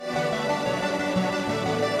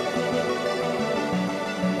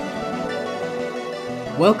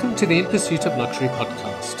Welcome to the In Pursuit of Luxury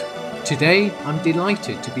podcast. Today, I'm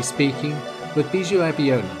delighted to be speaking with Bijou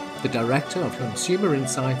Abiola, the Director of Consumer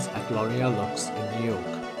Insights at L'Oreal Luxe in New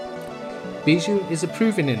York. Bijou is a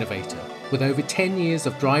proven innovator with over 10 years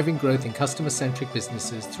of driving growth in customer-centric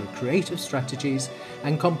businesses through creative strategies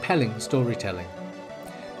and compelling storytelling.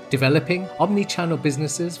 Developing omni-channel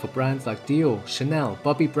businesses for brands like Dior, Chanel,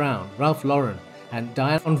 Bobbi Brown, Ralph Lauren, and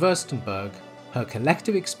Diane von Furstenberg, her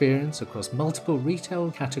collective experience across multiple retail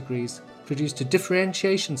categories produced a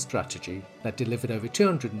differentiation strategy that delivered over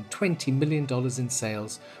 $220 million in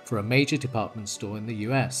sales for a major department store in the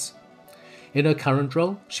U.S. In her current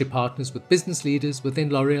role, she partners with business leaders within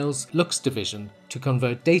L'Oreal's Luxe division to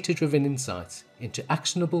convert data-driven insights into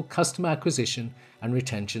actionable customer acquisition and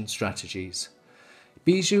retention strategies.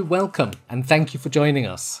 Bijou, welcome, and thank you for joining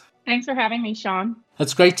us. Thanks for having me, Sean.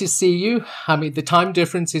 It's great to see you. I mean, the time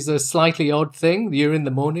difference is a slightly odd thing. You're in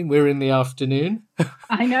the morning, we're in the afternoon.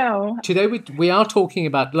 I know. Today we are talking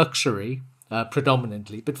about luxury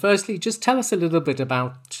predominantly, but firstly, just tell us a little bit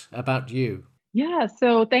about you. Yeah,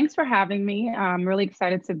 so thanks for having me. I'm really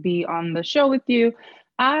excited to be on the show with you.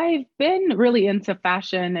 I've been really into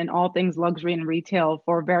fashion and all things luxury and retail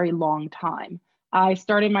for a very long time. I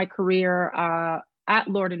started my career at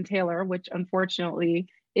Lord & Taylor, which unfortunately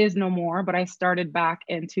is no more, but I started back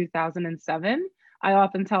in 2007. I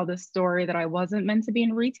often tell this story that I wasn't meant to be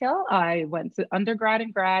in retail. I went to undergrad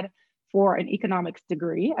and grad for an economics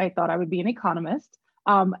degree. I thought I would be an economist.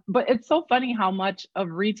 But it's so funny how much of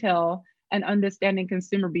retail and understanding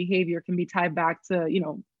consumer behavior can be tied back to,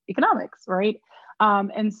 economics, right?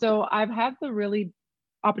 And so I've had the really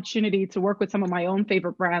opportunity to work with some of my own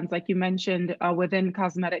favorite brands, like you mentioned, within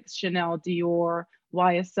cosmetics, Chanel, Dior,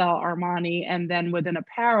 YSL, Armani, and then within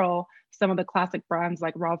apparel, some of the classic brands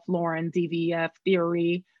like Ralph Lauren, DVF,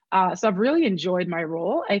 Theory. So I've really enjoyed my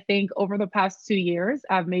role. I think over the past 2 years,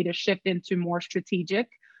 I've made a shift into more strategic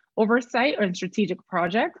oversight and strategic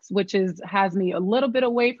projects, which has me a little bit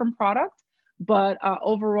away from product. But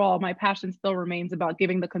overall, my passion still remains about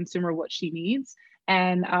giving the consumer what she needs.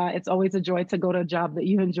 And it's always a joy to go to a job that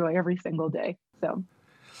you enjoy every single day. So.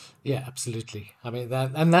 Yeah, absolutely. I mean,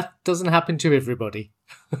 that doesn't happen to everybody.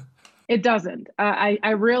 It doesn't.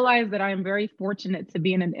 I realize that I am very fortunate to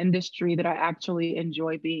be in an industry that I actually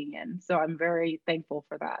enjoy being in. So I'm very thankful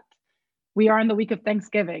for that. We are in the week of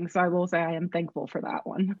Thanksgiving, so I will say I am thankful for that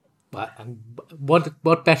one. And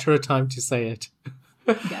what better a time to say it?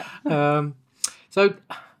 Yeah. So,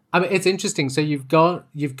 I mean, it's interesting. So you've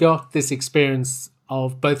got this experience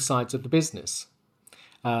of both sides of the business.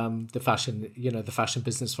 The fashion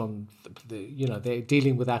business from they're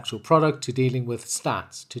dealing with actual product to dealing with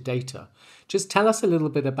stats to data. Just tell us a little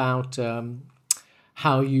bit about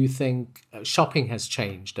how you think shopping has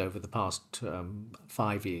changed over the past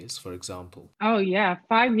 5 years, for example. Oh yeah,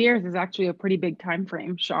 5 years is actually a pretty big time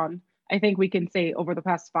frame, Sean. I think we can say over the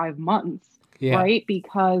past 5 months, Yeah. right?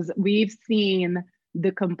 Because we've seen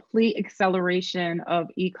the complete acceleration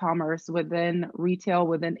of e-commerce within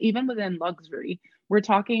retail, even within luxury. We're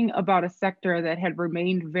talking about a sector that had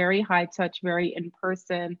remained very high touch, very in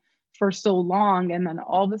person for so long. And then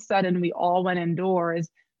all of a sudden, we all went indoors.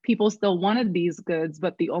 People still wanted these goods,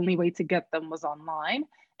 but the only way to get them was online.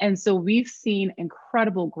 And so we've seen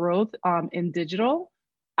incredible growth in digital.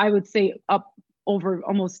 I would say up over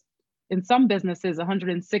almost in some businesses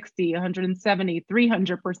 160, 170,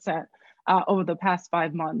 300% over the past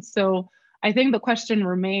 5 months. So I think the question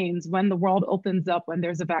remains, when the world opens up, when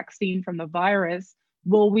there's a vaccine from the virus,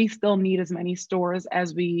 will we still need as many stores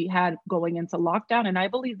as we had going into lockdown? And I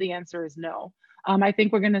believe the answer is no. I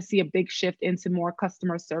think we're going to see a big shift into more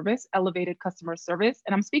customer service, elevated customer service.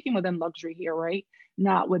 And I'm speaking within luxury here, right?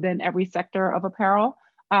 Not within every sector of apparel.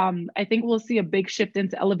 I think we'll see a big shift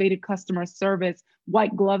into elevated customer service,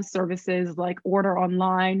 white glove services like order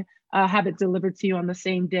online, have it delivered to you on the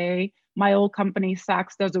same day. My old company,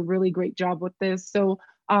 Saks, does a really great job with this. So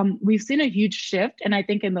we've seen a huge shift. And I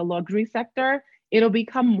think in the luxury sector, it'll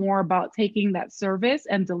become more about taking that service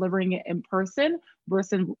and delivering it in person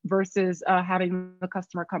versus having the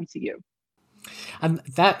customer come to you. And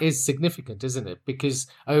that is significant, isn't it? Because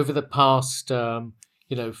over the past,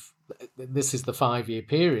 this is the 5-year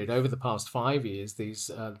period. Over the past 5 years, the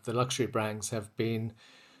luxury brands have been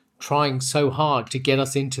trying so hard to get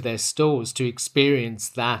us into their stores to experience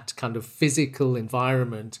that kind of physical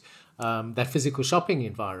environment, that physical shopping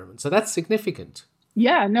environment. So that's significant.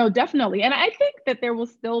 Yeah, no, definitely. And I think that there will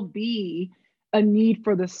still be a need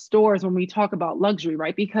for the stores when we talk about luxury,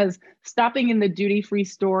 right? Because stopping in the duty-free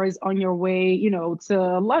stores on your way,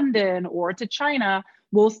 to London or to China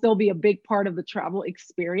will still be a big part of the travel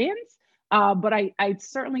experience. But I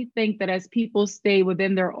certainly think that as people stay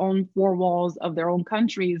within their own four walls of their own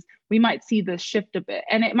countries, we might see this shift a bit.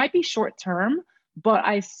 And it might be short term, but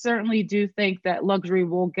I certainly do think that luxury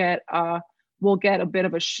will get a bit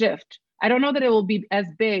of a shift. I don't know that it will be as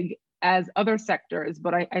big as other sectors,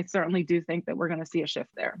 but I certainly do think that we're going to see a shift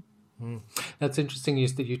there. Mm. That's interesting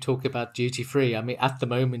is that you talk about duty free. I mean, at the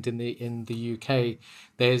moment in the UK,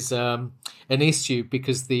 there's an issue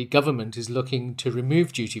because the government is looking to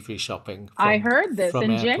remove duty free shopping I heard this from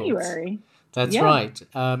in airports. January. That's Yeah, right.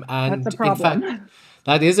 that's a And in fact, problem.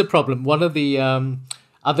 that is a problem. One of the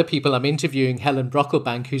other people I'm interviewing, Helen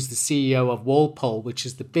Brocklebank, who's the CEO of Walpole, which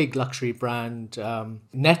is the big luxury brand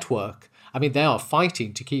network. I mean, they are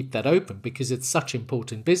fighting to keep that open because it's such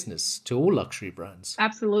important business to all luxury brands.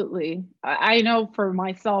 Absolutely. I know for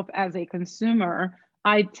myself as a consumer,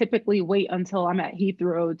 I typically wait until I'm at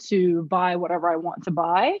Heathrow to buy whatever I want to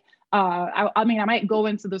buy. I mean, I might go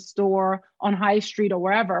into the store on High Street or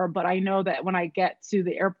wherever, but I know that when I get to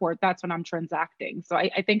the airport, that's when I'm transacting. So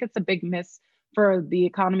I think it's a big miss for the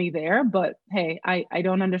economy there. But hey, I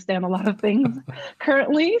don't understand a lot of things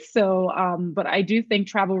currently. So, but I do think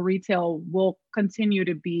travel retail will continue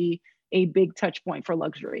to be a big touch point for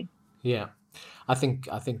luxury. Yeah. I think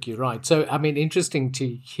you're right. So, I mean, interesting to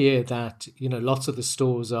hear that, lots of the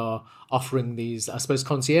stores are offering these, I suppose,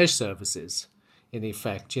 concierge services in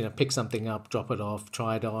effect, pick something up, drop it off,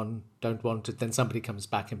 try it on, don't want it, then somebody comes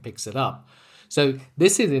back and picks it up. So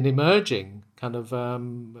this is an emerging kind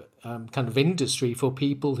of industry for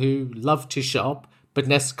people who love to shop, but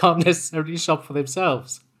can't necessarily shop for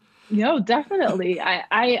themselves. No, definitely.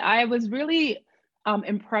 I was really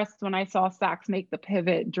impressed when I saw Saks make the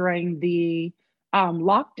pivot during the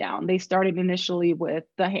lockdown. They started initially with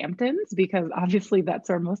the Hamptons because obviously that's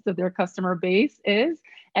where most of their customer base is,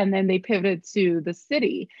 and then they pivoted to the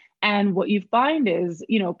city. And what you find is,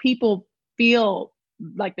 people feel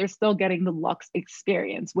like they're still getting the luxe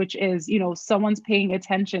experience, which is, someone's paying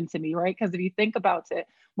attention to me, right? Because if you think about it,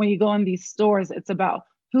 when you go in these stores, it's about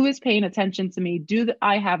who is paying attention to me?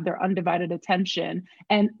 I have their undivided attention?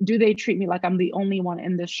 And do they treat me like I'm the only one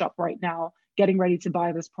in this shop right now getting ready to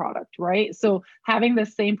buy this product, right? So having the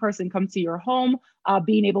same person come to your home,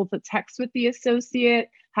 being able to text with the associate,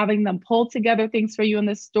 having them pull together things for you in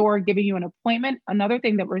the store, giving you an appointment. Another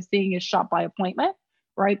thing that we're seeing is shop by appointment,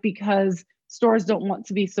 right? Because stores don't want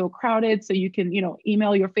to be so crowded. So you can,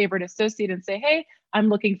 email your favorite associate and say, hey, I'm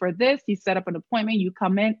looking for this. You set up an appointment, you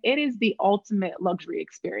come in. It is the ultimate luxury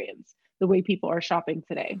experience, the way people are shopping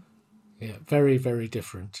today. Yeah, very, very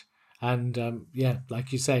different. And yeah,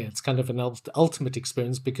 like you say, it's kind of an ultimate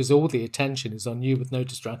experience because all the attention is on you with no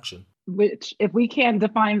distraction. Which, if we can't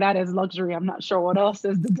define that as luxury, I'm not sure what else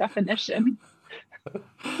is the definition.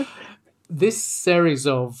 This series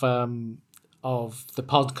of the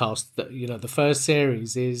podcast, that the first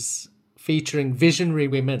series is featuring visionary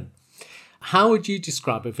women. How would you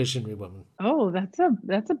describe a visionary woman? Oh, that's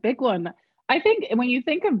a big one. I think when you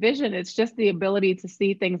think of vision, it's just the ability to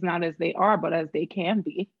see things not as they are, but as they can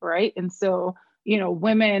be, right? And so,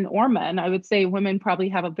 women or men, I would say women probably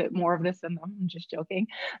have a bit more of this in them. I'm just joking.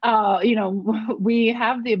 We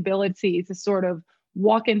have the ability to sort of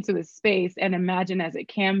walk into a space and imagine as it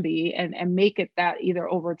can be and make it that either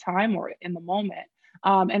over time or in the moment.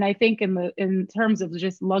 And I think in terms of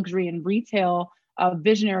just luxury and retail,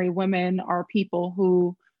 visionary women are people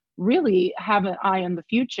who really have an eye on the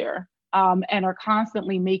future, and are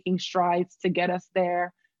constantly making strides to get us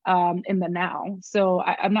there in the now. So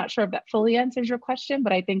I'm not sure if that fully answers your question,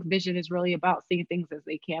 but I think vision is really about seeing things as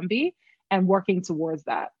they can be and working towards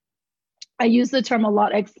that. I use the term a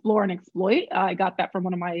lot, explore and exploit. I got that from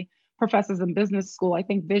one of my professors in business school. I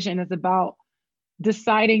think vision is about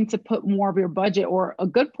deciding to put more of your budget or a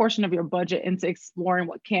good portion of your budget into exploring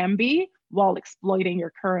what can be while exploiting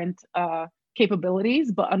your current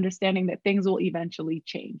capabilities, but understanding that things will eventually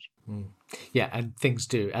change. Mm. Yeah, and things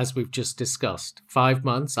do, as we've just discussed. 5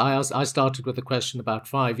 months. I started with a question about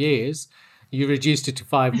 5 years. You reduced it to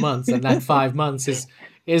 5 months, and that 5 months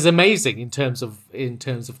is amazing in terms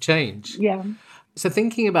of change. Yeah. So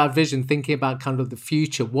thinking about vision, thinking about kind of the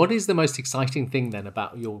future, what is the most exciting thing then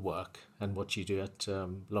about your work and what you do at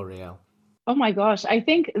L'Oreal? Oh my gosh. I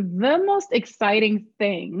think the most exciting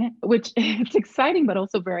thing, which it's exciting, but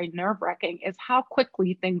also very nerve-wracking, is how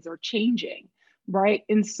quickly things are changing, right?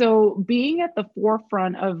 And so being at the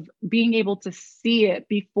forefront of being able to see it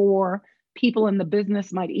before people in the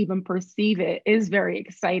business might even perceive it is very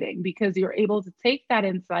exciting because you're able to take that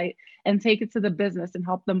insight and take it to the business and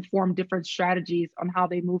help them form different strategies on how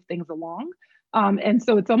they move things along. And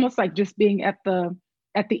so it's almost like just being at the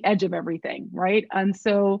edge of everything, right? And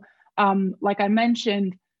so like I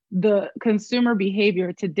mentioned, the consumer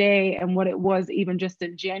behavior today and what it was even just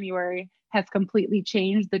in January has completely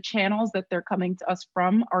changed. The channels that they're coming to us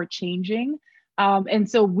from are changing. And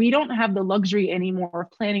so we don't have the luxury anymore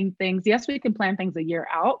of planning things. Yes, we can plan things a year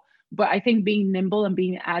out, but I think being nimble and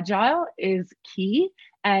being agile is key.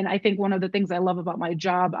 And I think one of the things I love about my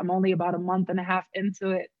job, I'm only about a month and a half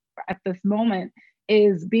into it at this moment,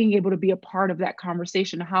 is being able to be a part of that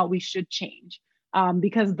conversation, how we should change.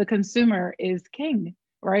 Because the consumer is king,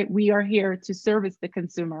 right? We are here to service the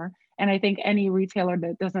consumer. And I think any retailer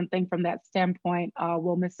that doesn't think from that standpoint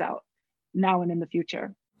will miss out now and in the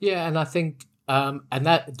future. Yeah, and I think, and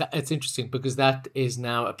that it's interesting because that is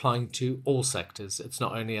now applying to all sectors. It's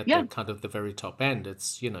not only at the Yeah, kind of the very top end.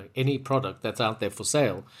 It's, any product that's out there for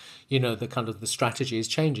sale. The kind of the strategy is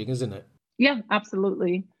changing, isn't it? yeah,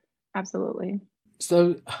 absolutely. Absolutely.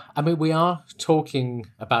 So, I mean, we are talking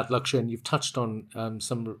about luxury, and you've touched on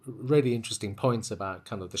some really interesting points about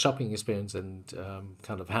kind of the shopping experience and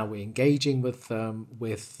kind of how we're engaging with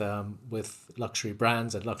luxury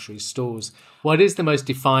brands and luxury stores. What is the most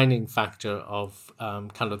defining factor of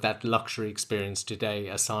kind of that luxury experience today,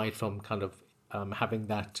 aside from kind of having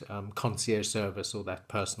that concierge service or that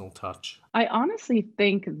personal touch? I honestly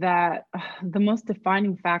think that the most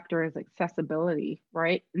defining factor is accessibility,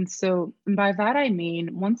 right? And so by that I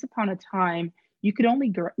mean, once upon a time, you could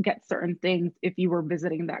only get certain things if you were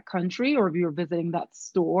visiting that country or if you were visiting that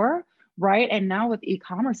store, right? And now with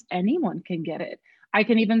e-commerce, anyone can get it. I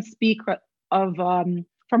can even speak of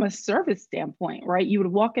from a service standpoint, right? You would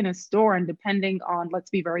walk in a store and depending on, let's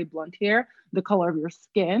be very blunt here, the color of your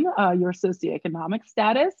skin, your socioeconomic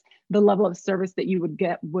status, the level of service that you would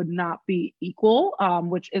get would not be equal,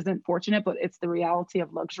 which isn't fortunate, but it's the reality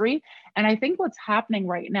of luxury. And I think what's happening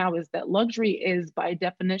right now is that luxury is, by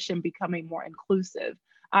definition, becoming more inclusive.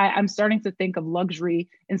 I'm starting to think of luxury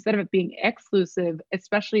instead of it being exclusive,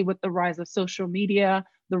 especially with the rise of social media,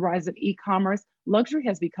 the rise of e commerce, luxury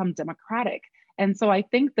has become democratic. And so I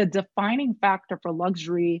think the defining factor for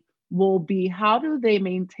luxury will be how do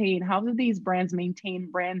these brands maintain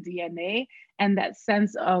brand DNA and that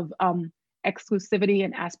sense of exclusivity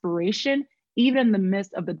and aspiration, even in the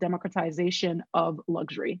midst of the democratization of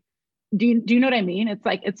luxury. Do you know what I mean? It's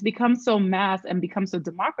like it's become so mass and become so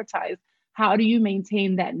democratized. How do you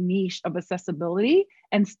maintain that niche of accessibility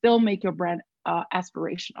and still make your brand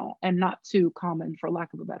aspirational and not too common, for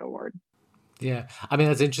lack of a better word? Yeah, I mean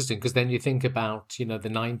that's interesting because then you think about the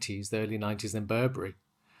 '90s, the early '90s in Burberry,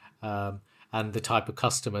 um, and the type of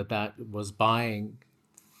customer that was buying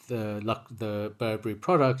the Burberry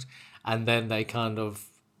product, and then they kind of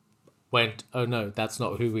went, oh no, that's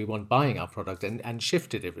not who we want buying our product, and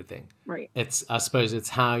shifted everything. Right. I suppose it's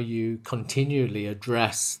how you continually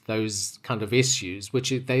address those kind of issues,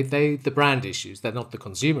 which they the brand issues, they're not the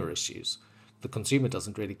consumer issues. The consumer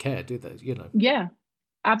doesn't really care, do they? Yeah.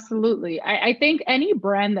 Absolutely. I think any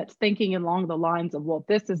brand that's thinking along the lines of, well,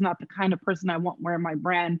 this is not the kind of person I want wearing my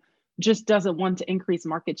brand, just doesn't want to increase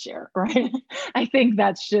market share, right? I think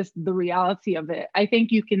that's just the reality of it. I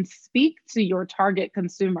think you can speak to your target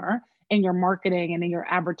consumer in your marketing and in your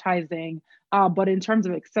advertising, but in terms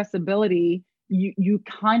of accessibility, you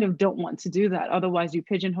kind of don't want to do that. Otherwise, you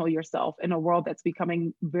pigeonhole yourself in a world that's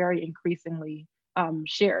becoming very increasingly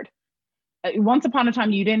shared. Once upon a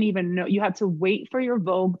time, you didn't even know, you had to wait for your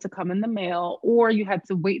Vogue to come in the mail, or you had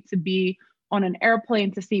to wait to be on an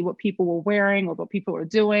airplane to see what people were wearing or what people were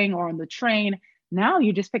doing, or on the train. Now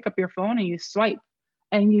you just pick up your phone and you swipe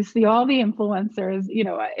and you see all the influencers.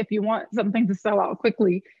 If you want something to sell out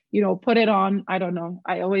quickly, put it on, I don't know,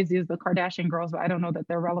 I always use the Kardashian girls, but I don't know that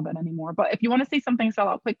they're relevant anymore. But if you want to see something sell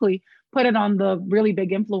out quickly, put it on the really big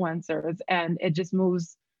influencers and it just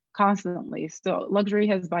moves constantly. So luxury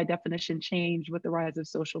has by definition changed with the rise of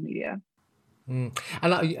social media. Mm.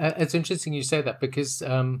 And it's interesting you say that because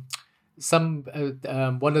some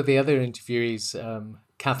one of the other interviewees,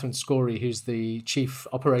 Catherine Scory, who's the chief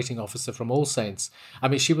operating officer from All Saints, I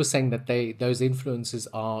mean, she was saying that those influences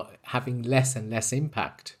are having less and less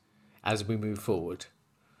impact as we move forward.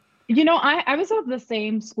 I was of the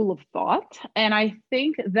same school of thought. And I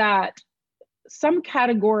think that some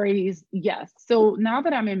categories, yes. So now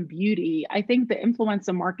that I'm in beauty, I think the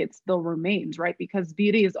influencer market still remains, right? Because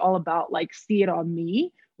beauty is all about like, see it on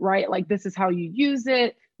me, right? Like, this is how you use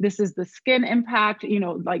it. This is the skin impact,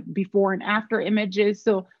 like before and after images.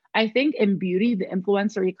 So I think in beauty, the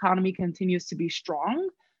influencer economy continues to be strong.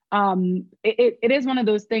 It is one of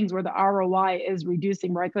those things where the ROI is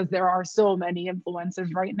reducing, right? Because there are so many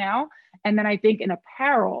influencers right now. And then I think in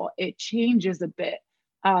apparel, it changes a bit.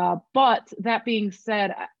 But that being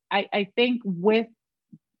said, I think with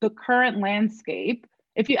the current landscape,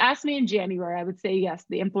 If you asked me in January, I would say yes,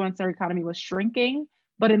 the influencer economy was shrinking,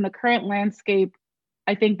 but in the current landscape,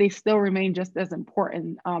 I think they still remain just as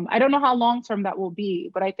important. I don't know how long term that will be,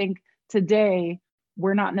 but I think today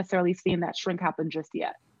we're not necessarily seeing that shrink happen just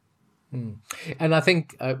yet. Mm. And I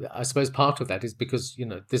think, I suppose part of that is because,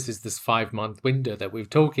 this is this 5 month window that we're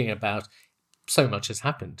talking about. So much has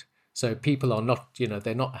happened. So people are not,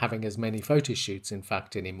 they're not having as many photo shoots, in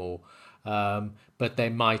fact, anymore. But they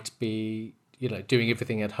might be, doing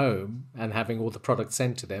everything at home and having all the products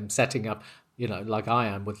sent to them, setting up, like I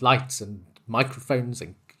am with lights and microphones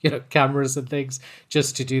and, cameras and things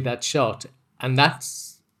just to do that shot. And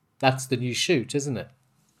that's the new shoot, isn't it?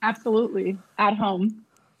 Absolutely. At home.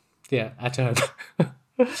 Yeah, at home.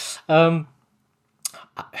 um,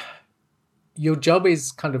 your job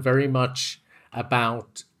is kind of very much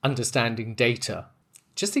about understanding data.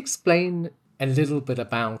 Just explain a little bit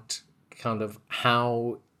about kind of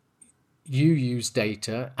how you use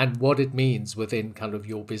data and what it means within kind of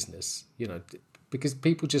your business, because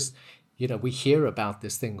people just, we hear about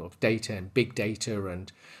this thing of data and big data,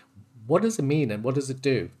 and what does it mean and what does it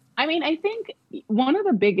do? I mean, I think one of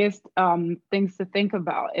the biggest things to think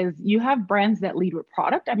about is you have brands that lead with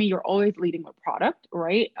product. I mean, you're always leading with product,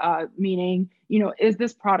 right? Meaning, is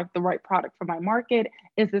this product the right product for my market?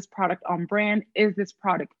 Is this product on brand? Is this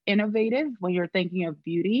product innovative when you're thinking of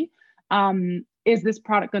beauty? Is this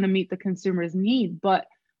product going to meet the consumer's need? But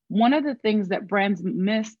one of the things that brands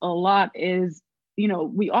miss a lot is,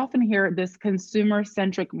 we often hear this consumer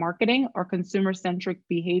centric marketing or consumer centric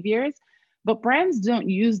behaviors, but brands don't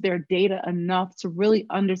use their data enough to really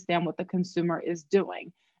understand what the consumer is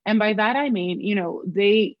doing. And by that, I mean,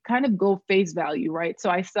 they kind of go face value, right? So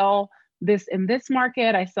I sell this in this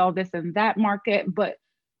market, I sell this in that market, but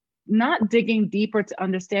not digging deeper to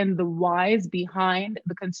understand the whys behind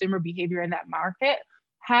the consumer behavior in that market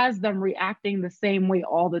has them reacting the same way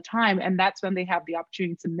all the time. And that's when they have the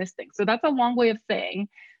opportunity to miss things. So that's a long way of saying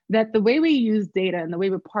that the way we use data and the way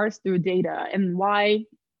we parse through data and why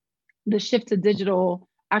the shift to digital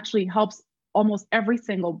actually helps almost every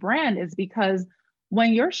single brand is because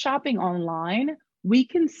when you're shopping online, we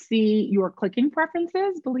can see your clicking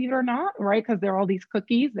preferences, believe it or not, right? Because there are all these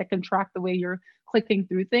cookies that can track the way you're clicking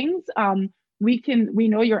through things. We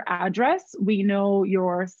know your address, we know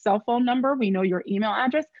your cell phone number, we know your email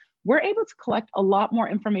address. We're able to collect a lot more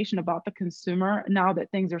information about the consumer now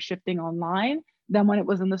that things are shifting online than when it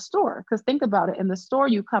was in the store. Because think about it, in the store,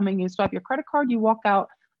 you come in, you swipe your credit card, you walk out.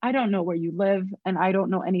 I don't know where you live and I don't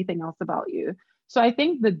know anything else about you. So I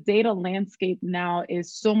think the data landscape now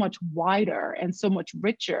is so much wider and so much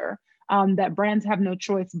richer, that brands have no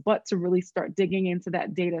choice but to really start digging into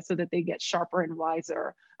that data so that they get sharper and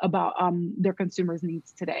wiser about their consumers'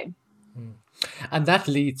 needs today. And that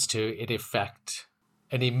leads to, in effect,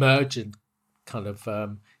 an emergent kind of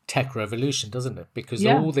tech revolution, doesn't it? Because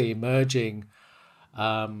Yeah. all the emerging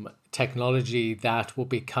technology that will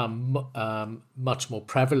become much more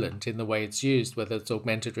prevalent in the way it's used, whether it's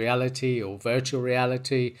augmented reality or virtual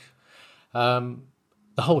reality,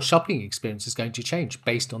 the whole shopping experience is going to change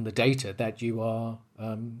based on the data that you are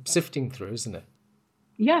sifting through, isn't it?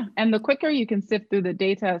 Yeah, and the quicker you can sift through the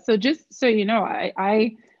data. So just so you know,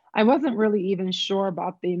 I wasn't really even sure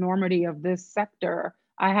about the enormity of this sector.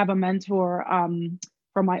 I have a mentor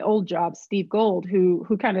from my old job, Steve Gold, who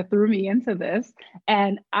kind of threw me into this,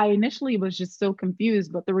 and I initially was just so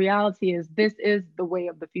confused. But the reality is, this is the way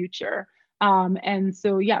of the future. And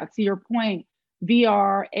so, yeah, to your point,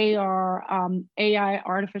 VR, AR, AI,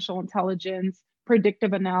 artificial intelligence,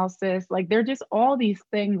 predictive analysis, like they're just all these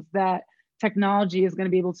things that technology is going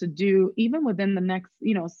to be able to do even within the next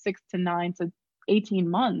 6 to 9 to 18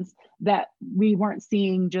 months that we weren't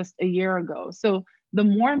seeing just a year ago. So the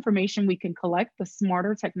more information we can collect, the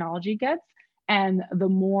smarter technology gets, and the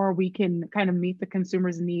more we can kind of meet the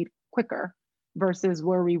consumer's need quicker versus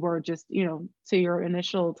where we were just to your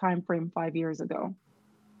initial time frame 5 years ago.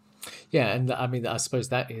 Yeah, and I mean, I suppose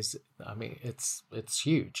that is, it's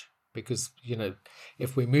huge because,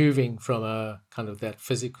 if we're moving from a kind of that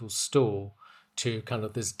physical store to kind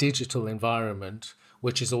of this digital environment,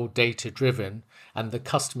 which is all data driven, and the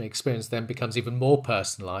customer experience then becomes even more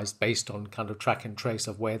personalized based on kind of track and trace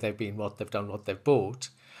of where they've been, what they've done, what they've bought.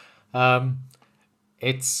 Um,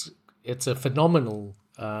 it's a phenomenal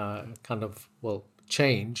kind of, well,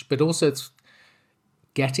 change, but also it's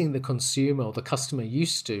getting the consumer or the customer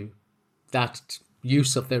used to that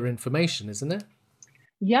use of their information, isn't it?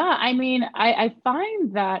 Yeah, I mean, I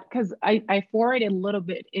find that because I forayed a little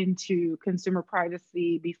bit into consumer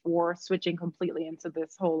privacy before switching completely into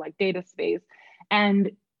this whole like data space.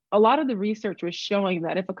 And a lot of the research was showing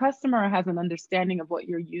that if a customer has an understanding of what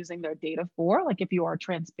you're using their data for, like if you are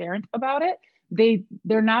transparent about it,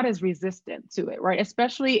 they're not as resistant to it, right?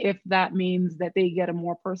 Especially if that means that they get a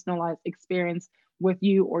more personalized experience with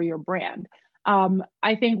you or your brand.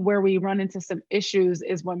 I think where we run into some issues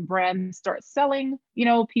is when brands start selling,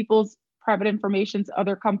 people's private information to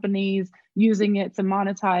other companies, using it to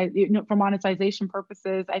monetize, for monetization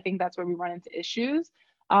purposes. I think that's where we run into issues.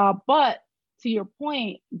 But to your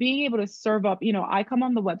point, being able to serve up, I come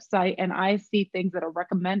on the website and I see things that are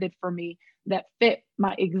recommended for me that fit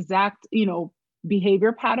my exact,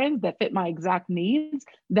 behavior patterns, that fit my exact needs,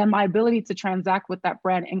 then my ability to transact with that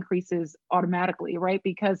brand increases automatically, right?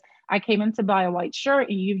 Because I came in to buy a white shirt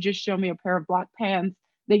and you've just shown me a pair of black pants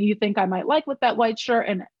that you think I might like with that white shirt.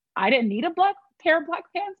 And I didn't need a black pair of black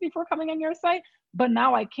pants before coming on your site, but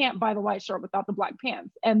now I can't buy the white shirt without the black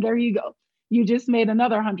pants. And there you go. You just made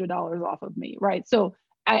another $100 off of me, right? So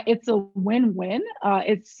it's a win-win.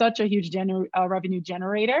 It's such a huge revenue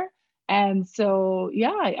generator. And so, yeah,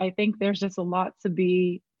 I think there's just a lot to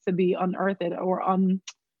be unearthed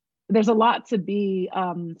there's a lot to be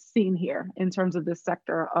seen here in terms of this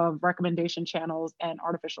sector of recommendation channels and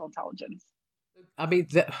artificial intelligence. I mean,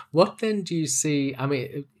 what then do you see? I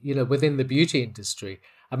mean, within the beauty industry,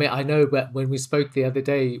 I mean, I know when we spoke the other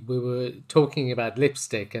day, we were talking about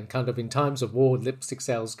lipstick and kind of in times of war, lipstick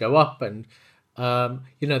sales go up. And,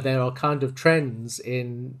 there are kind of trends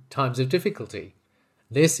in times of difficulty.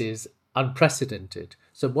 This is unprecedented.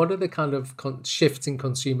 So what are the kind of shifts in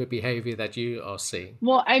consumer behavior that you are seeing?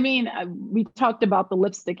 Well, I mean, we talked about the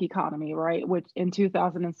lipstick economy, right? Which in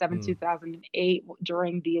 2007, Mm. 2008,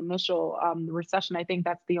 during the initial recession, I think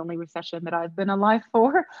that's the only recession that I've been alive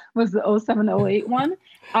for, was the 07, 08 one.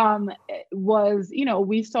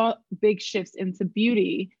 We saw big shifts into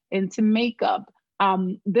beauty, into makeup.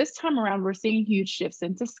 This time around, we're seeing huge shifts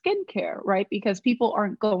into skincare, right? Because people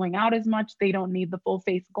aren't going out as much. They don't need the full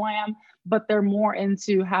face glam, but they're more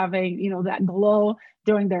into having, that glow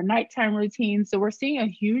during their nighttime routine. So we're seeing a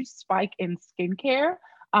huge spike in skincare.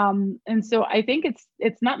 And so I think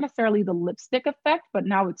it's not necessarily the lipstick effect, but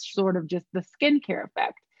now it's sort of just the skincare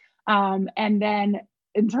effect. And then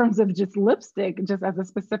in terms of just lipstick, just as a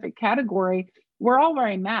specific category, we're all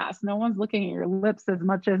wearing masks. No one's looking at your lips as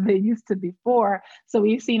much as they used to before. So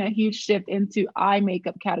we've seen a huge shift into eye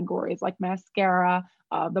makeup categories like mascara,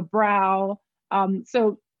 the brow.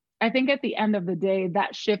 So I think at the end of the day,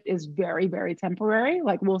 that shift is very, very temporary.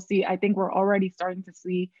 Like we'll see, I think we're already starting to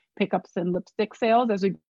see pickups in lipstick sales as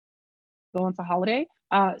we go into holiday.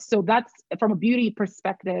 So that's from a beauty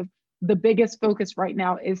perspective, the biggest focus right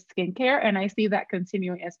now is skincare. And I see that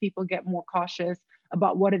continuing as people get more cautious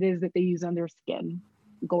about what it is that they use on their skin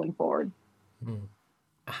going forward. Mm.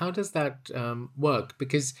 How does that work?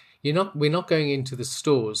 Because we're not going into the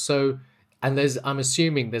stores. So, and I'm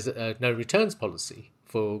assuming there's no returns policy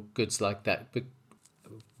for goods like that. But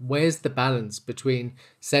where's the balance between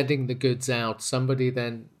sending the goods out, somebody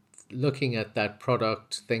then looking at that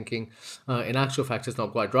product thinking, in actual fact, it's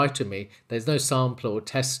not quite right to me. There's no sampler or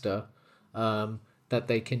tester that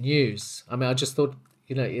they can use. I mean, I just thought,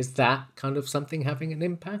 is that kind of something having an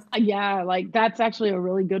impact? Yeah, like that's actually a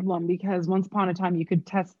really good one because once upon a time you could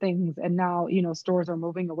test things and now, stores are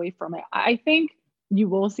moving away from it. I think you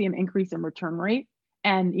will see an increase in return rate.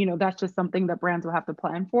 And, that's just something that brands will have to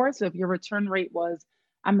plan for. So if your return rate was,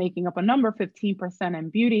 I'm making up a number, 15% in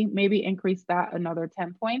beauty, maybe increase that another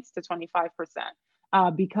 10 points to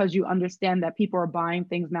 25%, because you understand that people are buying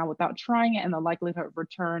things now without trying it and the likelihood of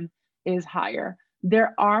return is higher.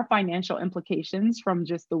 There are financial implications from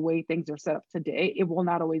just the way things are set up today. It will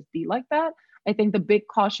not always be like that. I think the big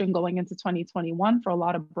caution going into 2021 for a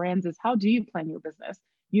lot of brands is, how do you plan your business?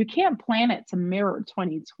 You can't plan it to mirror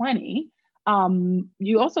 2020.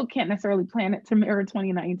 You also can't necessarily plan it to mirror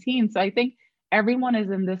 2019. So I think everyone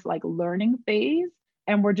is in this like learning phase,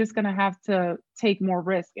 and we're just going to have to take more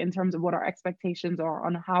risk in terms of what our expectations are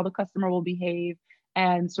on how the customer will behave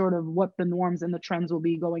and sort of what the norms and the trends will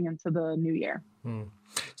be going into the new year.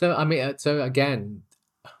 So, I mean, so again,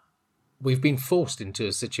 we've been forced into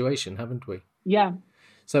a situation, haven't we? Yeah.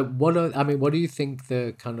 So what do you think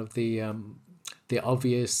the kind of the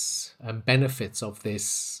obvious benefits of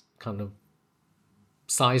this kind of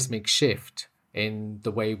seismic shift in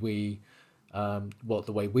the way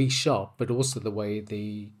the way we shop, but also the way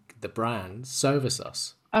the brands service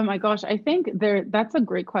us? Oh my gosh, I think that's a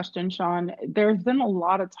great question, Sean. There's been a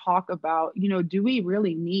lot of talk about, do we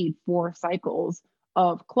really need 4 cycles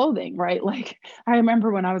of clothing, right? Like I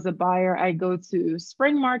remember when I was a buyer, I go to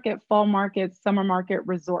spring market, fall market, summer market,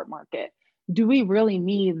 resort market. do we really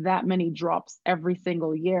need that many drops every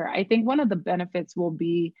single year? I think one of the benefits will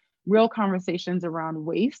be real conversations around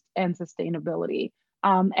waste and sustainability.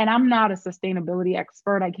 And I'm not a sustainability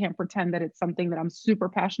expert. I can't pretend that it's something that I'm super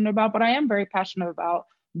passionate about, but I am very passionate about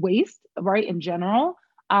waste, right, in general.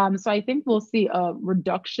 So I think we'll see a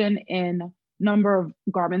reduction in number of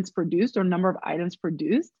garments produced or number of items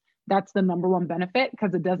produced. That's the number one benefit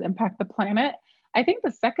because it does impact the planet. I think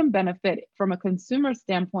the second benefit from a consumer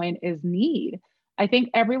standpoint is need. I think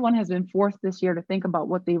everyone has been forced this year to think about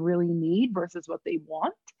what they really need versus what they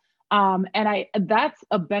want. And that's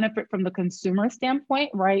a benefit from the consumer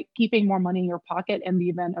standpoint, right? Keeping more money in your pocket in the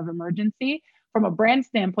event of emergency. From a brand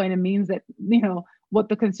standpoint, it means that, what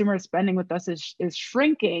the consumer is spending with us is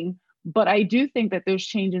shrinking. But I do think that those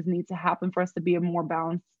changes need to happen for us to be a more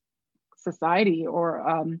balanced society, or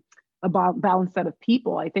a balanced set of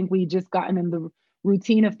people. I think we just gotten in the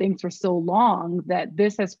routine of things for so long that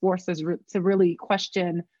this has forced us to really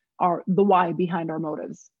question the why behind our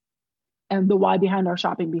motives and the why behind our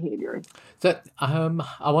shopping behaviors. That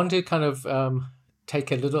I want to kind of take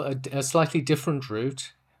a slightly different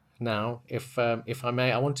route now, if I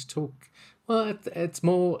may. I want to talk. Well, it's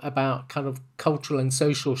more about kind of cultural and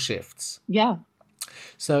social shifts. Yeah.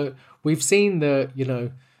 So we've seen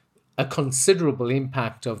a considerable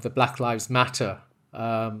impact of the Black Lives Matter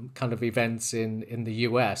kind of events in the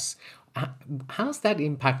U.S. How's that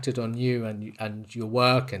impacted on you and your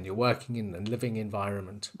work and your working in and living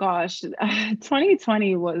environment? Gosh,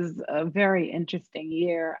 2020 was a very interesting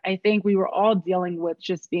year. I think we were all dealing with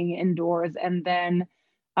just being indoors, and then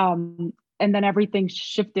everything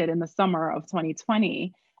shifted in the summer of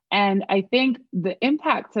 2020. And I think the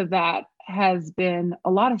impact of that has been a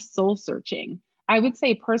lot of soul searching. I would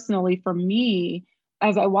say personally for me,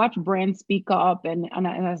 as I watched brands speak up, and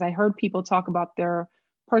as I heard people talk about their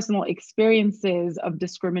personal experiences of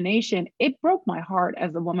discrimination, it broke my heart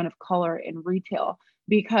as a woman of color in retail,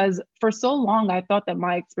 because for so long I thought that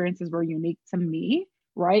my experiences were unique to me,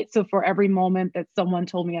 right? So for every moment that someone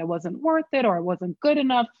told me I wasn't worth it or I wasn't good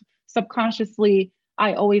enough, subconsciously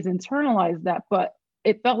I always internalized that. But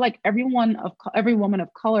it felt like every woman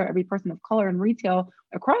of color, every person of color in retail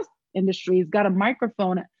across industries got a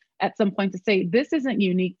microphone at some point to say, this isn't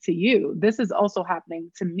unique to you, this is also happening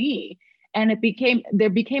to me. And there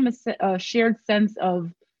became a shared sense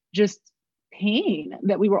of just pain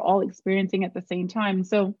that we were all experiencing at the same time.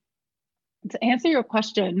 So to answer your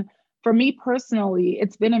question, for me personally,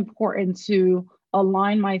 it's been important to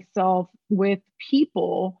align myself with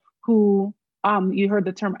people who, you heard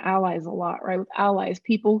the term allies a lot, right? With allies,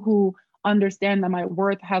 people who understand that my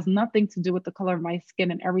worth has nothing to do with the color of my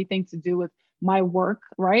skin and everything to do with my work,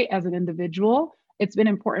 right? As an individual, it's been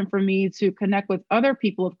important for me to connect with other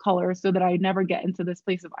people of color so that I never get into this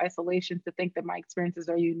place of isolation to think that my experiences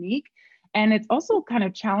are unique. And it's also kind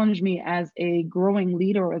of challenged me as a growing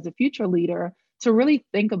leader, or as a future leader, to really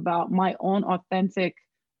think about my own authentic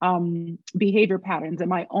behavior patterns and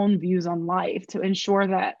my own views on life, to ensure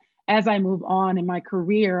that as I move on in my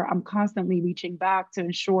career, I'm constantly reaching back to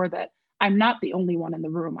ensure that I'm not the only one in the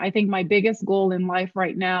room. I think my biggest goal in life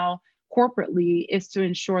right now, corporately, is to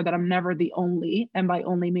ensure that I'm never the only, and by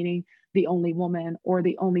only meaning the only woman or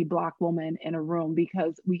the only Black woman in a room,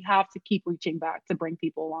 because we have to keep reaching back to bring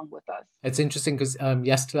people along with us. It's interesting because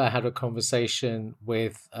yesterday I had a conversation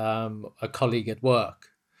with a colleague at work,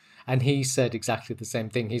 and he said exactly the same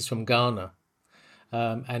thing. He's from Ghana.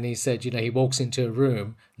 And he said, he walks into a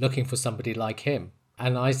room looking for somebody like him.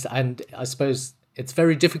 And I suppose it's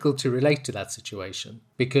very difficult to relate to that situation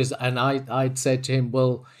because, and I'd said to him,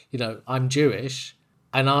 well, I'm Jewish,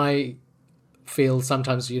 and I feel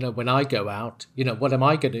sometimes, when I go out, what am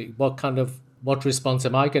I going to, what response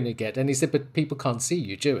am I going to get? And he said, but people can't see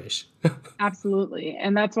you Jewish. Absolutely.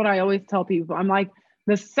 And that's what I always tell people. I'm like,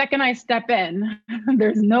 the second I step in,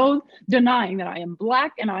 there's no denying that I am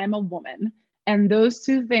Black and I am a woman. And those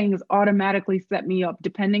two things automatically set me up,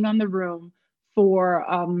 depending on the room, for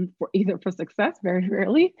either for success, very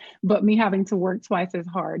rarely, but me having to work twice as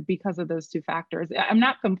hard because of those two factors. I'm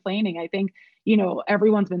not complaining. I think,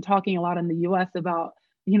 everyone's been talking a lot in the US about,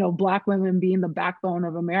 Black women being the backbone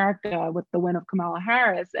of America with the win of Kamala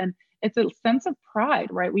Harris. And it's a sense of pride,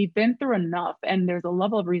 right? We've been through enough, and there's a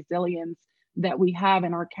level of resilience that we have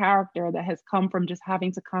in our character that has come from just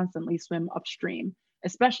having to constantly swim upstream,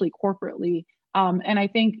 especially corporately. And I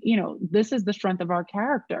think, this is the strength of our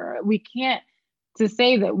character. We can't, to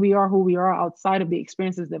say that we are who we are outside of the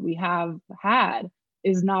experiences that we have had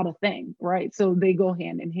is not a thing, right? So they go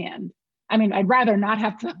hand in hand. I mean, I'd rather not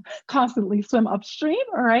have to constantly swim upstream,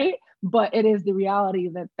 right? But it is the reality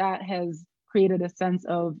that has created a sense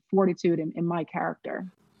of fortitude in my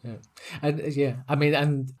character. Yeah. And yeah, I mean,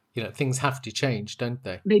 and things have to change, don't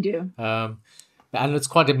they? They do. Um, and it's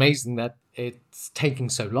quite amazing that it's taking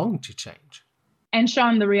so long to change. And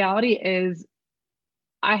Sean, the reality is,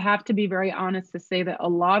 I have to be very honest to say that a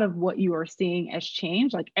lot of what you are seeing as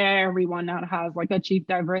change, like everyone now has like a chief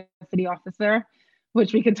diversity officer,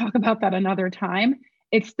 which we can talk about that another time.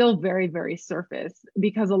 It's still very, very surface,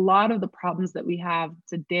 because a lot of the problems that we have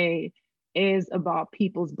today is about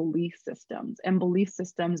people's belief systems, and belief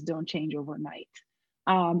systems don't change overnight.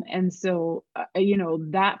 And so,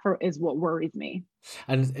 that is what worries me.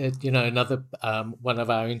 And another one of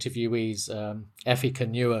our interviewees, Effie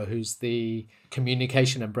Kanua, who's the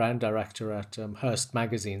communication and brand director at Hearst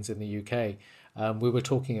Magazines in the UK. We were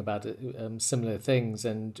talking about similar things,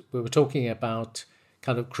 and we were talking about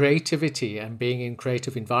kind of creativity and being in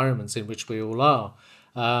creative environments in which we all are.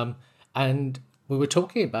 And we were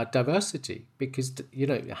talking about diversity, because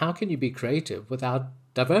how can you be creative without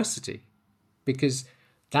diversity? Because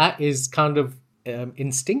that is kind of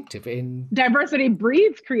instinctive in. Diversity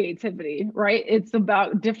breeds creativity, right? It's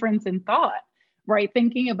about difference in thought, right?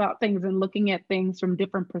 Thinking about things and looking at things from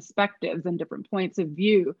different perspectives and different points of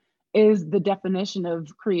view is the definition of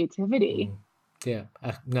creativity. Yeah,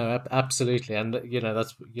 no, absolutely. And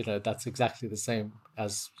that's exactly the same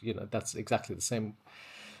as that's exactly the same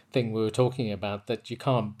thing we were talking about, that you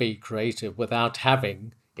can't be creative without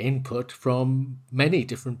having input from many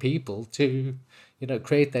different people to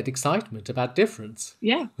create that excitement about difference.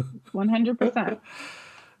 Yeah, 100%.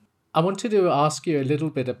 I wanted to ask you a little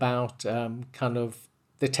bit about kind of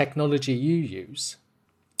the technology you use.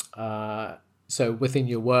 So within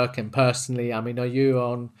your work and personally, I mean, are you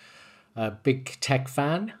on a big tech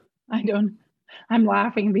fan? I don't, I'm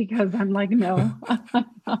laughing because I'm like, no.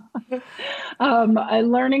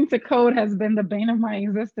 Learning to code has been the bane of my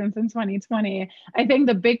existence in 2020. I think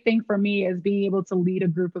the big thing for me is being able to lead a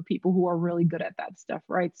group of people who are really good at that stuff,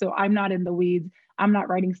 right? So I'm not in the weeds. I'm not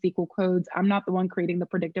writing SQL codes. I'm not the one creating the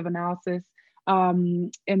predictive analysis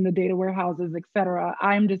in the data warehouses, et cetera.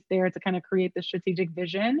 I'm just there to kind of create the strategic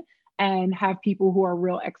vision and have people who are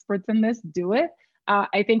real experts in this do it.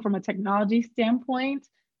 I think from a technology standpoint,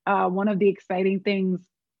 one of the exciting things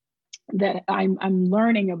that I'm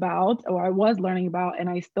learning about, or I was learning about, and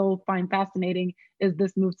I still find fascinating, is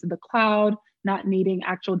this move to the cloud, not needing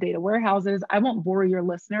actual data warehouses. I won't bore your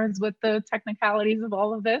listeners with the technicalities of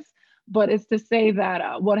all of this, but it's to say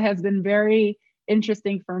that what has been very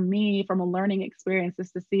interesting for me from a learning experience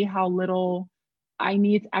is to see how little I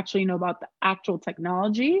need to actually know about the actual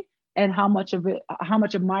technology, and how much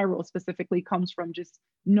of my role specifically comes from just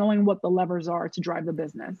knowing what the levers are to drive the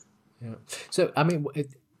business. Yeah. So, I mean,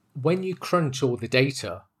 when you crunch all the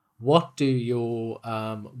data, what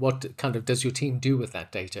kind of does your team do with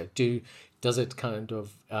that data? Does it kind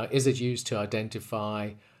of is it used to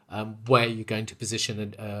identify where you're going to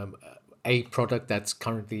position a product that's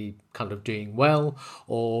currently kind of doing well,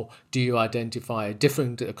 or do you identify a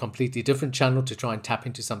completely different channel to try and tap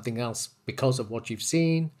into something else because of what you've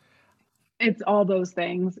seen? It's all those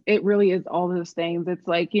things. It really is all those things. It's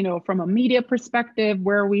like, from a media perspective,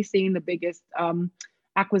 where are we seeing the biggest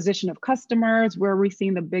acquisition of customers? Where are we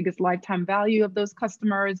seeing the biggest lifetime value of those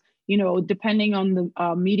customers? Depending on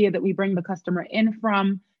the media that we bring the customer in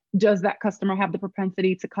from, does that customer have the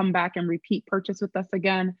propensity to come back and repeat purchase with us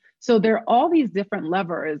again? So there are all these different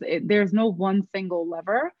levers. There's no one single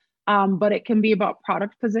lever, but it can be about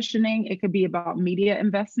product positioning. It could be about media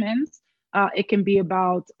investments. It can be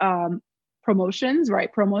about promotions,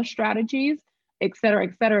 right? Promo strategies, et cetera,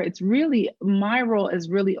 et cetera. It's really, my role is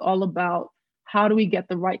really all about how do we get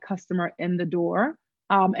the right customer in the door,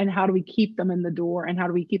 and how do we keep them in the door, and how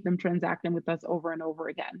do we keep them transacting with us over and over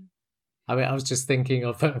again. I mean, I was just thinking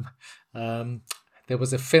of um, there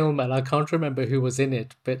was a film, and I can't remember who was in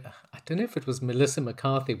it, but I don't know if it was Melissa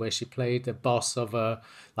McCarthy, where she played the boss of a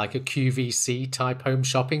QVC type home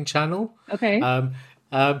shopping channel. Okay. Um,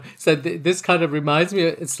 so this kind of reminds me.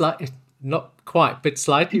 It's like not quite, but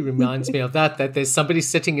slightly reminds me of that there's somebody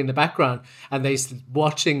sitting in the background and they're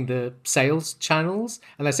watching the sales channels,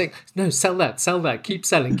 and they're saying, no, sell that, keep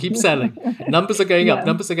selling, numbers are going up, Yeah.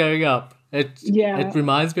 numbers are going up. It Yeah.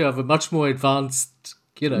 reminds me of a much more advanced,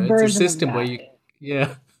 it's a Version of system where that. you,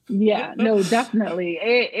 yeah. Yeah, no, definitely.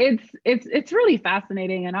 It's really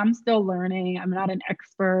fascinating, and I'm still learning. I'm not an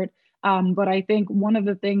expert, but I think one of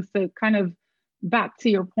the things to kind of back to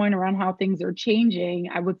your point around how things are changing,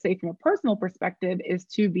 I would say from a personal perspective, is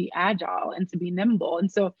to be agile and to be nimble.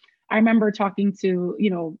 And so I remember talking to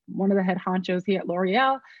one of the head honchos here at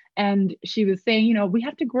L'Oreal, and she was saying, we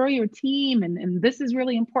have to grow your team, and this is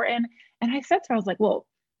really important. And I said to her, I was like, well,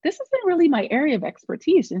 this isn't really my area of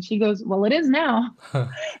expertise. And she goes, well, it is now.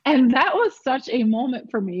 And that was such a moment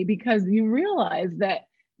for me, because you realize that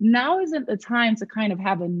now isn't the time to kind of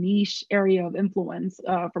have a niche area of influence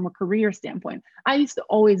from a career standpoint. I used to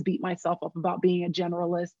always beat myself up about being a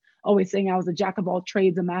generalist, always saying I was a jack of all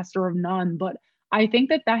trades, a master of none. But I think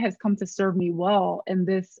that that has come to serve me well in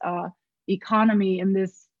this economy, in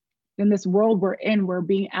this world we're in, where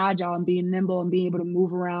being agile and being nimble and being able to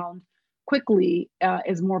move around quickly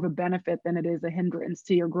is more of a benefit than it is a hindrance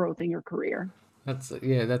to your growth in your career. That's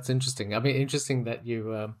interesting. I mean, interesting that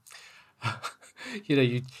you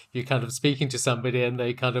you kind of speaking to somebody and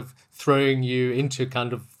they kind of throwing you into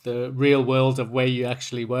kind of the real world of where you're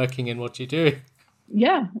actually working and what you're doing.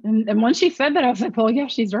 Yeah. And once she said that, I was like, well, yeah,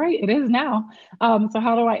 she's right. It is now. So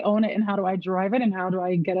how do I own it, and how do I drive it, and how do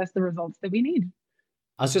I get us the results that we need?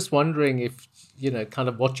 I was just wondering if, kind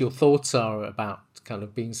of what your thoughts are about kind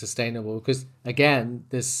of being sustainable, because again,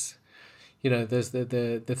 there's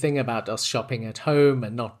the thing about us shopping at home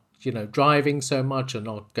and not, driving so much, or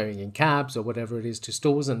not going in cabs or whatever it is to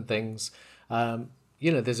stores and things.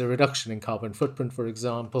 There's a reduction in carbon footprint, for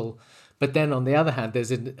example. But then on the other hand,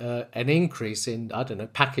 there's an increase in, I don't know,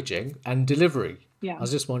 packaging and delivery. Yeah. I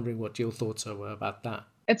was just wondering what your thoughts were about that.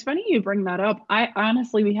 It's funny you bring that up. I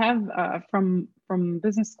honestly, we have from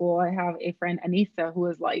business school, I have a friend, Anissa, who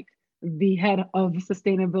is like the head of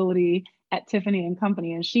sustainability at Tiffany and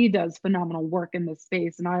Company, and she does phenomenal work in this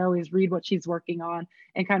space. And I always read what she's working on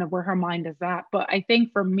and kind of where her mind is at. But I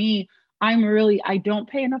think for me, I don't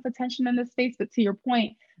pay enough attention in this space. But to your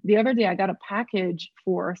point, the other day I got a package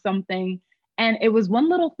for something, and it was one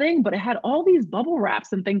little thing, but it had all these bubble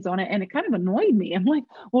wraps and things on it. And it kind of annoyed me. I'm like,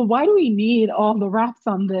 well, why do we need all the wraps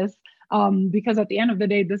on this? Because at the end of the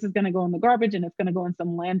day, this is going to go in the garbage and it's going to go in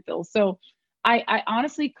some landfill. So I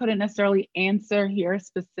honestly couldn't necessarily answer here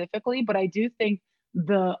specifically, but I do think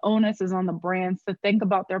the onus is on the brands to think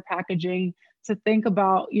about their packaging, to think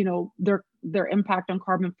about, their impact on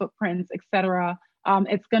carbon footprints, et cetera.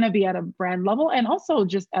 It's going to be at a brand level, and also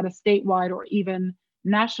just at a statewide or even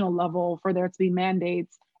national level, for there to be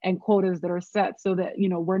mandates and quotas that are set, so that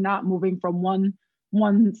we're not moving from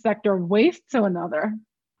one sector of waste to another.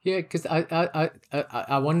 Yeah, because I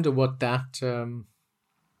wonder what that kind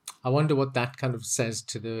of says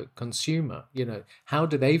to the consumer. How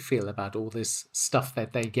do they feel about all this stuff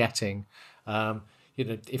that they're getting?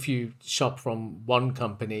 If you shop from one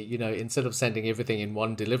company, instead of sending everything in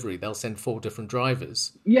one delivery, they'll send 4 different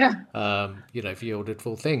drivers. Yeah. If you ordered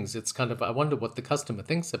 4 things, it's kind of, I wonder what the customer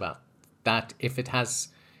thinks about that, if it has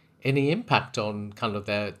any impact on kind of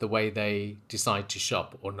the way they decide to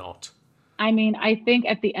shop or not. I mean, I think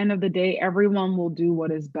at the end of the day, everyone will do what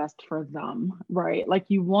is best for them, right? Like,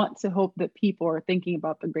 you want to hope that people are thinking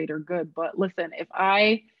about the greater good. But listen, if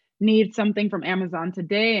I need something from Amazon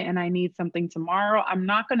today and I need something tomorrow, I'm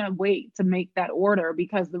not going to wait to make that order,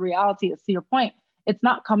 because the reality is, to your point, it's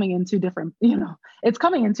not coming in two different, it's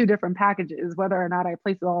coming in two different packages, whether or not I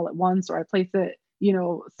place it all at once or I place it,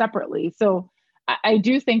 separately. So I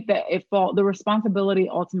do think that the responsibility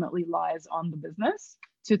ultimately lies on the business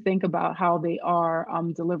to think about how they are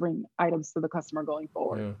delivering items to the customer going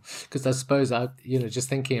forward. Yeah, because I suppose just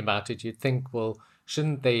thinking about it, you'd think, well,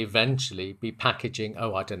 shouldn't they eventually be packaging?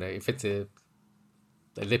 Oh, I don't know, if it's a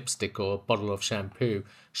lipstick or a bottle of shampoo,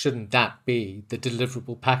 shouldn't that be the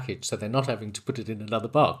deliverable package? So they're not having to put it in another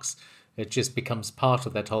box. It just becomes part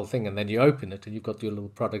of that whole thing, and then you open it and you've got your little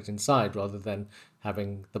product inside, rather than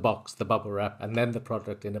having the box, the bubble wrap, and then the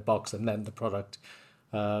product in a box, and then the product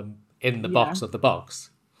in the Yeah. box of the box.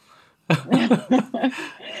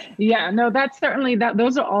 Yeah, no, that's certainly that.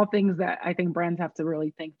 Those are all things that I think brands have to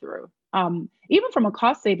really think through. Even from a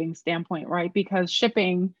cost saving standpoint, right? Because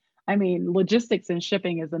shipping, I mean, logistics and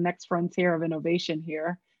shipping is the next frontier of innovation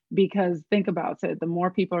here. Because think about it, the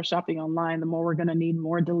more people are shopping online, the more we're going to need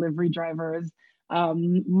more delivery drivers,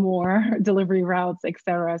 more delivery routes, et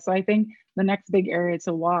cetera. So I think the next big area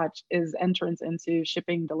to watch is entrance into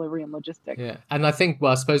shipping, delivery, and logistics. Yeah, and I think,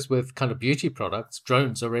 well, I suppose with kind of beauty products,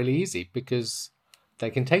 drones are really easy because they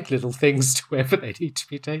can take little things to wherever they need to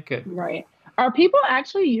be taken. Right. Are people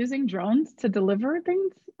actually using drones to deliver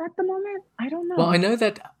things at the moment? I don't Well, I know. know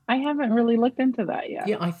that, I haven't really looked into that yet.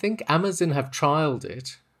 yeah, I think Amazon have trialed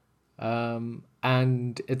it.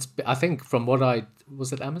 And I think from what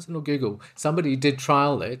was it Amazon or Google? Somebody did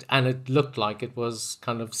trial it and it looked like it was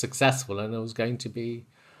kind of successful, and it was going to be,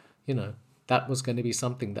 you know, that was going to be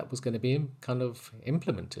something that was going to be kind of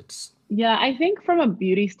implemented. Yeah, I think from a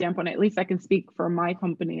beauty standpoint, at least I can speak for my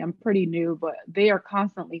company. I'm pretty new, but they are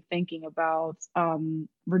constantly thinking about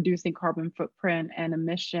reducing carbon footprint and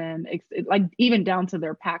emission, like even down to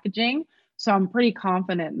their packaging. So I'm pretty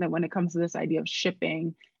confident that when it comes to this idea of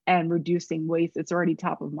shipping and reducing waste, it's already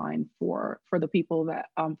top of mind for the people that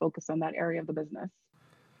focus on that area of the business.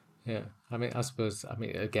 Yeah, I mean, I suppose, I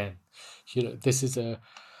mean, again, this is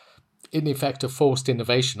in effect, a forced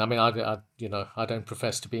innovation. I mean, I don't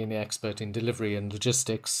profess to be any expert in delivery and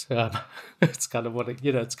logistics. It's kind of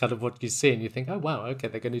it's kind of what you see, and you think, oh wow, okay,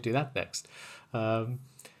 they're going to do that next, um,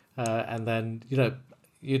 and then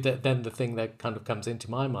then the thing that kind of comes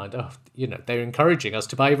into my mind, oh, they're encouraging us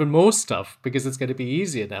to buy even more stuff because it's going to be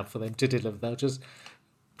easier now for them to deliver. They'll just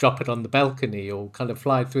drop it on the balcony or kind of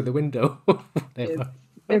fly it through the window or It's whatever.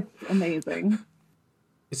 it's amazing.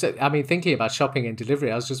 So, I mean, thinking about shopping and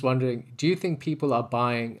delivery, I was just wondering, do you think people are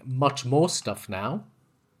buying much more stuff now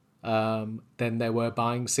than they were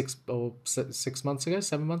buying 6 months ago,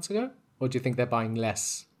 7 months ago? Or do you think they're buying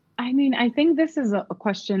less? I mean, I think this is a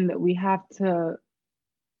question that we have to,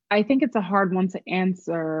 I think it's a hard one to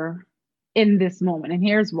answer in this moment. And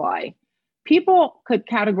here's why. People could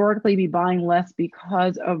categorically be buying less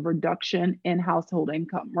because of reduction in household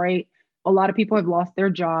income, right? A lot of people have lost their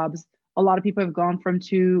jobs. A lot of people have gone from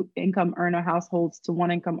two income earner households to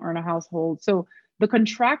one income earner household. So the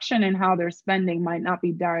contraction in how they're spending might not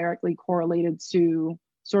be directly correlated to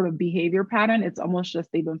sort of behavior pattern. It's almost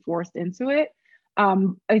just they've been forced into it.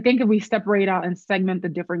 I think if we separate out and segment the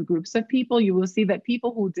different groups of people, you will see that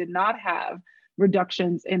people who did not have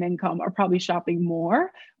reductions in income are probably shopping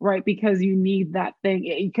more, right? Because you need that thing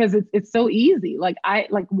because it's so easy. Like I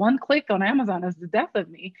like one click on Amazon is the death of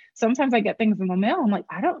me. Sometimes I get things in the mail. I'm like,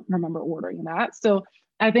 I don't remember ordering that. So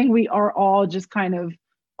I think we are all just kind of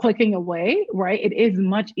clicking away, right? It is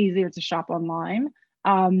much easier to shop online.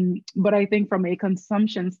 But I think from a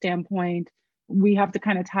consumption standpoint, we have to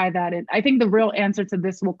kind of tie that in. I think the real answer to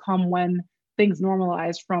this will come when things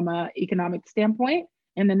normalize from an economic standpoint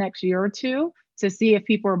in the next year or two to see if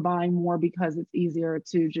people are buying more because it's easier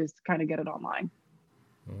to just kind of get it online.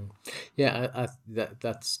 Yeah,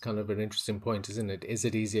 that's kind of an interesting point, isn't it? Is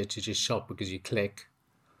it easier to just shop because you click?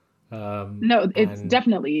 No, it's And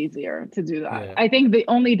definitely easier to do that. yeah, I think the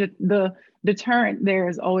only the deterrent there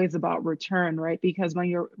is always about return, right? Because when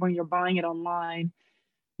you're buying it online,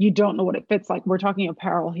 you don't know what it fits like. We're talking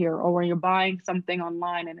apparel here, or when you're buying something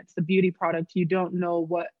online and it's the beauty product, you don't know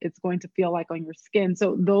what it's going to feel like on your skin.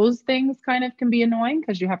 So those things kind of can be annoying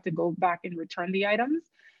because you have to go back and return the items.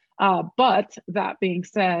 But that being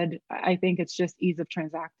said, I think it's just ease of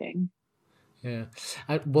transacting. yeah.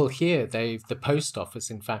 Well, here the post office,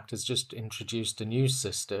 in fact, has just introduced a new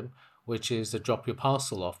system, which is a drop your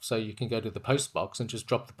parcel off. So you can go to the post box and just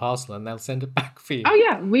drop the parcel, and they'll send it back for you. Oh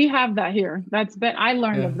yeah, we have that here. That's been I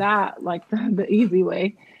learned Yeah, of that like the easy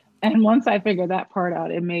way. And once I figured that part out,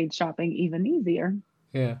 it made shopping even easier.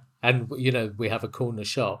 yeah. And we have a corner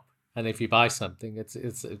shop, and if you buy something, it's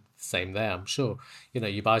the same there. I'm sure.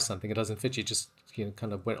 You buy something, it doesn't fit you, just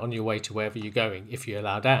kind of went on your way to wherever you're going. If you're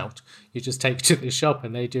allowed out, you just take to the shop,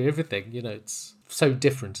 and they do everything. It's so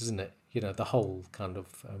different, isn't it? The whole kind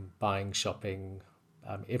of buying, shopping,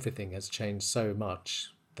 everything has changed so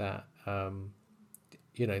much that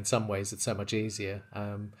in some ways it's so much easier,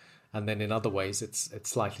 and then in other ways it's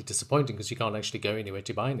slightly disappointing because you can't actually go anywhere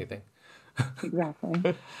to buy anything.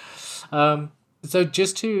 Exactly. So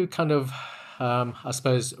just to kind of, I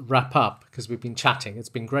suppose, wrap up, because we've been chatting, it's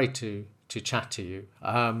been great to chat to you.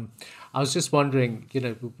 I was just wondering,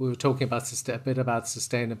 we were talking about a bit about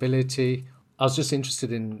sustainability. I was just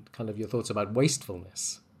interested in kind of your thoughts about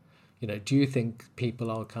wastefulness. Do you think people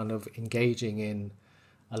are kind of engaging in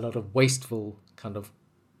a lot of wasteful kind of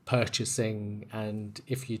purchasing? And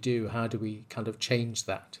if you do, how do we kind of change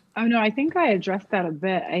that? Oh no, I think I addressed that a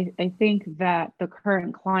bit. I think that the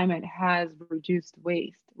current climate has reduced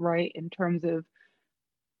waste, right? In terms of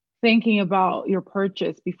thinking about your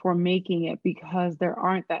purchase before making it because there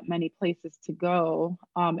aren't that many places to go.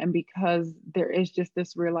 And because there is just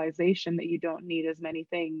this realization that you don't need as many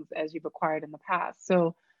things as you've acquired in the past.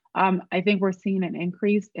 So I think we're seeing an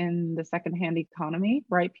increase in the secondhand economy,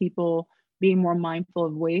 right? People being more mindful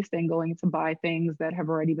of waste and going to buy things that have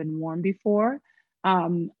already been worn before.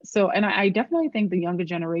 And I definitely think the younger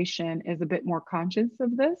generation is a bit more conscious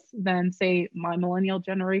of this than, say, my millennial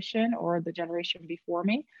generation or the generation before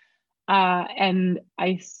me. And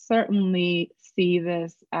I certainly see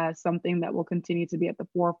this as something that will continue to be at the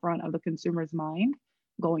forefront of the consumer's mind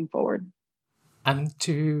going forward. And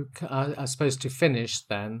I suppose to finish,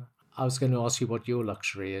 then I was going to ask you what your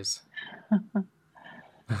luxury is.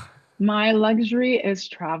 My luxury is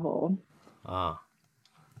travel. Ah,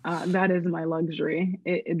 That is my luxury.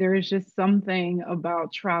 There is just something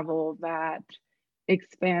about travel that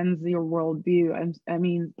expands your worldview. I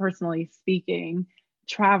mean, personally speaking,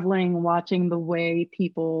 traveling, watching the way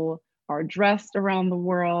people are dressed around the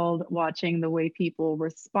world, watching the way people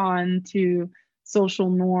respond to social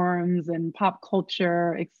norms and pop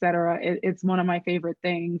culture, etc. It's one of my favorite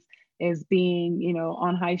things is being,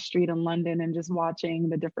 on High Street in London and just watching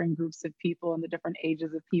the different groups of people and the different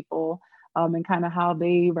ages of people, and kind of how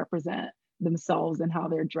they represent themselves and how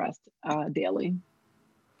they're dressed daily.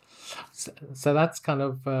 So that's kind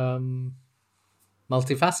of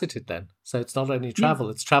multifaceted then. So it's not only Yeah. travel,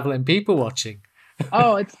 it's travel and people watching.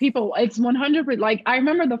 Oh, it's people. It's 100%. Like I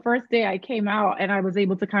remember the first day I came out and I was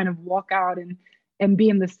able to kind of walk out and be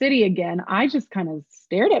in the city again. I just kind of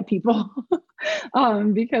stared at people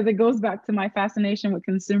because it goes back to my fascination with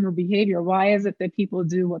consumer behavior. Why is it that people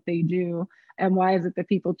do what they do, and why is it that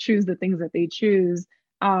people choose the things that they choose?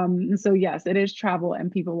 And so yes, it is travel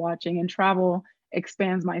and people watching, and travel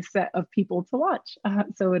expands my set of people to watch.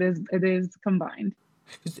 So it is combined.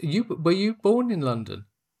 Were you born in London?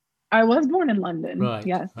 I was born in London. Right.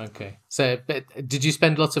 Yes. Okay. So, but did you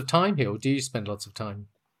spend lots of time here, or do you spend lots of time?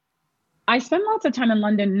 I spend lots of time in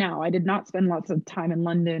London now. I did not spend lots of time in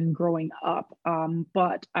London growing up,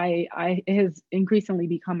 but it has increasingly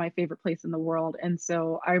become my favorite place in the world. And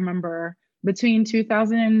so I remember between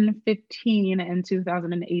 2015 and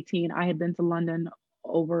 2018, I had been to London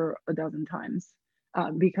over a dozen times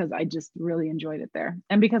because I just really enjoyed it there,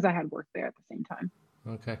 and because I had worked there at the same time.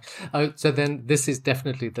 Okay. Oh, so then this is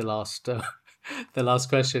definitely the last, the last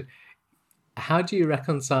question. How do you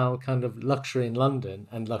reconcile kind of luxury in London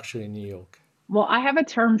and luxury in New York? Well, I have a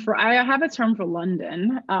term for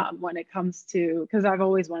London when it comes to, because I've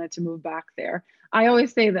always wanted to move back there. I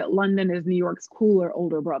always say that London is New York's cooler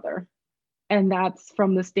older brother, and that's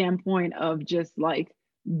from the standpoint of just like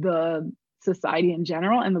the society in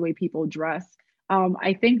general and the way people dress.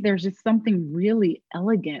 I think there's just something really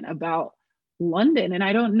elegant about London, and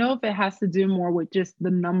I don't know if it has to do more with just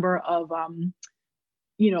the number of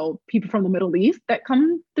people from the Middle East that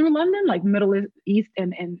come through London, like Middle East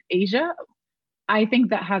and Asia. I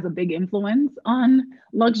think that has a big influence on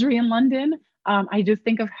luxury in London. I just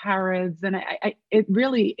think of Harrods, and it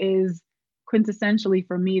really is quintessentially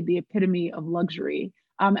for me the epitome of luxury.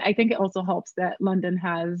 I think it also helps that London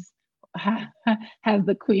has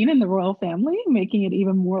the Queen and the royal family, making it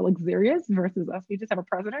even more luxurious versus us. We just have a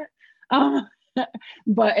president. Um,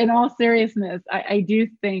 but in all seriousness, I do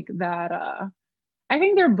think that I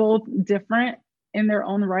think they're both different in their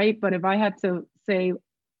own right. But if I had to say,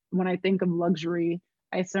 when I think of luxury,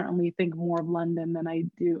 I certainly think more of London than I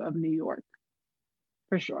do of New York,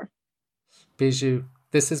 for sure. Bijou,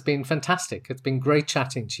 this has been fantastic. It's been great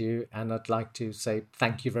chatting to you, and I'd like to say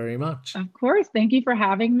thank you very much. Of course. Thank you for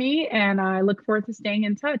having me. And I look forward to staying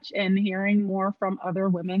in touch and hearing more from other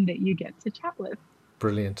women that you get to chat with.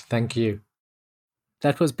 Brilliant. Thank you.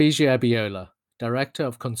 That was Bijou Abiola, Director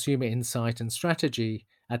of Consumer Insight and Strategy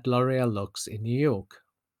at L'Oreal Luxe in New York.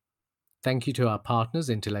 Thank you to our partners,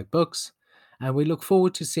 Intellect Books, and we look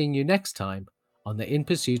forward to seeing you next time on the In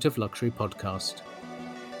Pursuit of Luxury podcast.